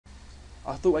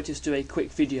I thought I'd just do a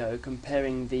quick video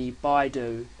comparing the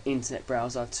Baidu internet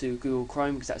browser to Google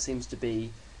Chrome, because that seems to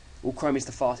be, well, Chrome is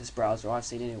the fastest browser I've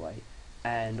seen anyway,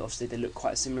 and obviously they look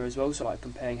quite similar as well, so like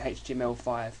comparing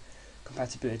HTML5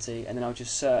 compatibility, and then I'll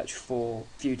just search for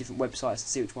a few different websites to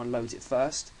see which one loads it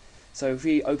first. So if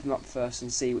we open them up first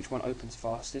and see which one opens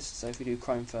fastest, so if we do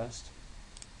Chrome first,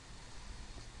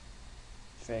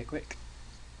 it's very quick,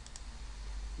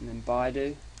 and then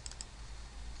Baidu,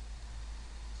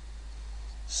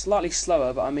 slightly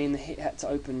slower, but I mean it had to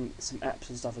open some apps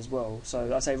and stuff as well,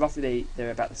 so I'd say roughly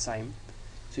they're about the same.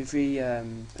 So if we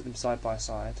put them side by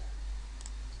side,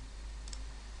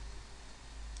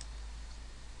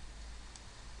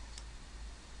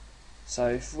 so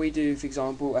if we do, for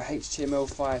example, a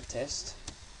HTML5 test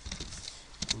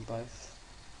on both,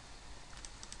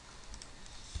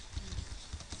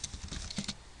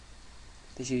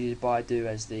 this uses Baidu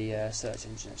as the search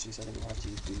engine actually, so I think we'll have to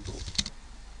use Google.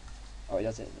 Oh, it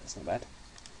does it, that's not bad.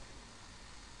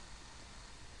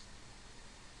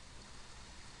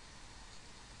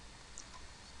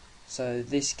 So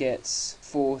this gets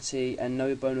 40 and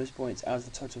no bonus points out of a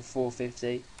total of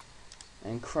 450,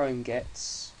 and Chrome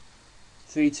gets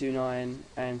 329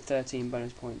 and 13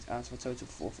 bonus points out of a total of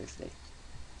 450.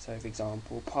 So for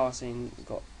example, passing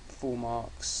got 4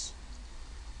 marks,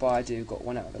 Baidu got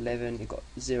 1 out of 11, it got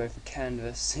 0 for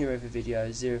canvas, 0 for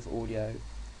video, 0 for audio,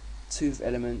 2 for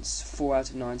elements, 4 out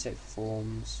of 98 for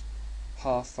forms,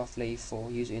 half roughly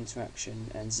for user interaction,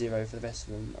 and 0 for the rest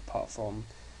of them apart from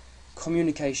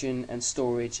communication and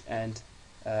storage and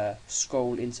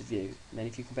scroll interview. And then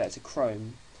if you compare it to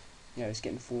Chrome, you know, it's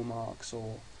getting 4 marks,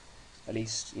 or at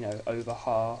least, you know, over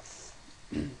half,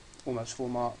 almost 4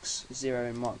 marks, 0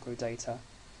 in micro data,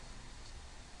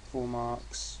 4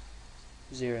 marks,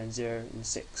 0 and 0 and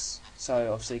 6.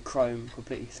 So obviously Chrome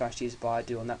completely thrashes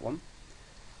Baidu on that one.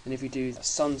 And if we do a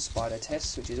Sun Spider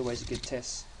test, which is always a good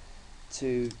test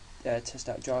to test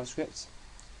out JavaScript,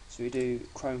 so we do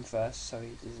Chrome first, so he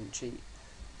doesn't cheat,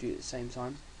 do it at the same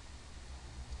time.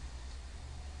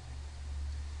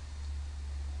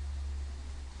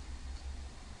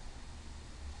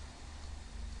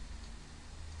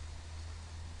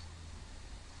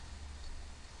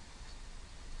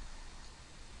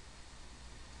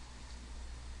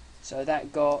 So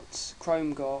that got,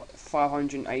 Chrome got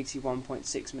 581.6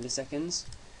 milliseconds,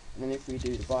 and then if we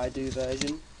do the Baidu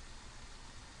version,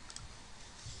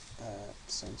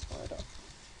 Sun Spider,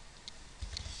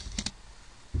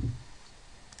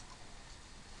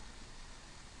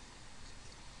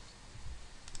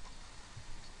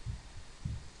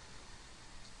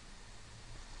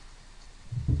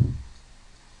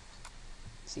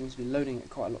 seems to be loading it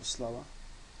quite a lot slower.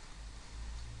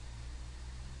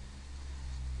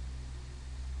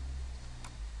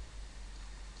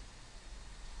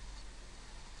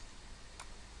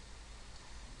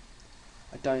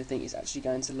 I don't think it's actually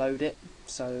going to load it,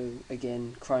 so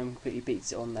again Chrome completely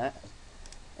beats it on that.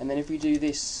 And then if we do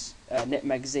this Net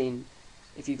Magazine,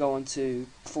 if you go onto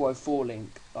 404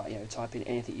 link, like, you know, type in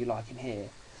anything you like in here,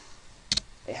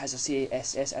 it has a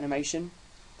CSS animation,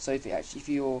 so if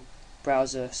your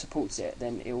browser supports it,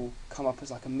 then it will come up as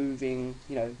like a moving,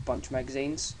 you know, bunch of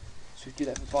magazines. So if you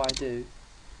do that for Baidu,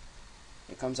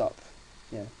 it comes up,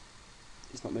 you know,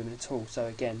 it's not moving at all, so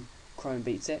again Chrome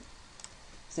beats it.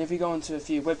 So if we go on to a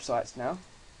few websites now,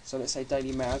 so let's say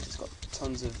Daily Mail, it's got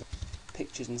tons of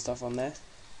pictures and stuff on there.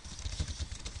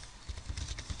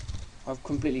 I've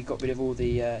completely got rid of all the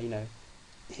you know,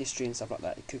 history and stuff like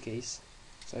that, the cookies.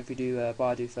 So if we do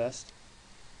Baidu first,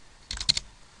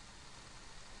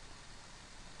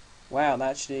 wow, that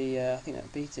actually I think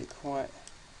that beat it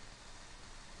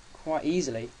quite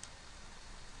easily.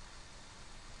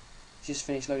 Just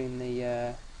finished loading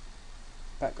the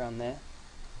background there.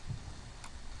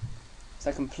 So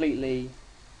that completely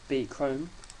beat Chrome.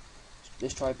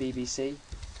 Let's try BBC.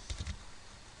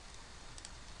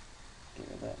 Get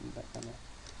rid of that in the background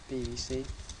there. BBC.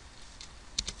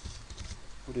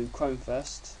 We'll do Chrome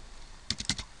first.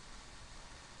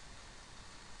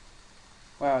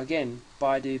 Wow, again,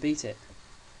 Baidu beat it.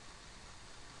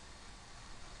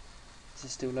 This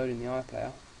is still loading the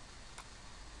iPlayer.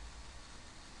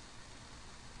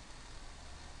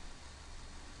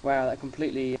 Wow, that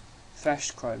completely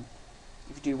thrashed Chrome.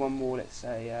 If you do one more, let's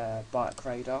say Bike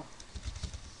Radar.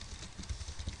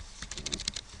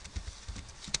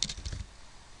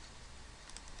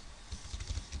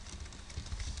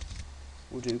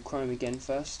 We'll do Chrome again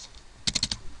first.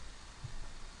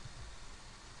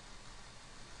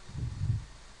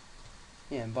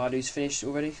 Yeah, and Baidu's finished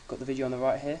already. Got the video on the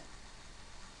right here.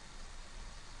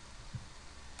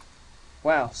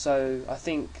 Wow, so I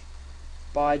think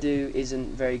Baidu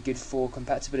isn't very good for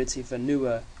compatibility for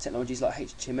newer technologies like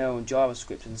HTML and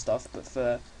JavaScript and stuff, but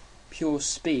for pure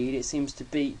speed it seems to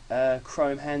beat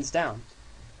Chrome hands down.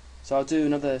 So I'll do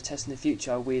another test in the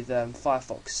future with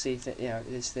Firefox, see if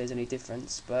if there's any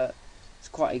difference. But it's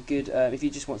quite a good if you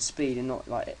just want speed and not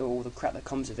like all the crap that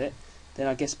comes with it. Then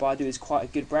I guess Baidu is quite a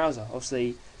good browser.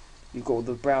 Obviously, you've got all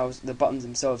the buttons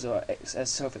themselves are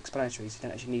self-explanatory, so you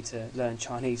don't actually need to learn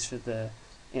Chinese for the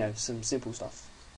some simple stuff.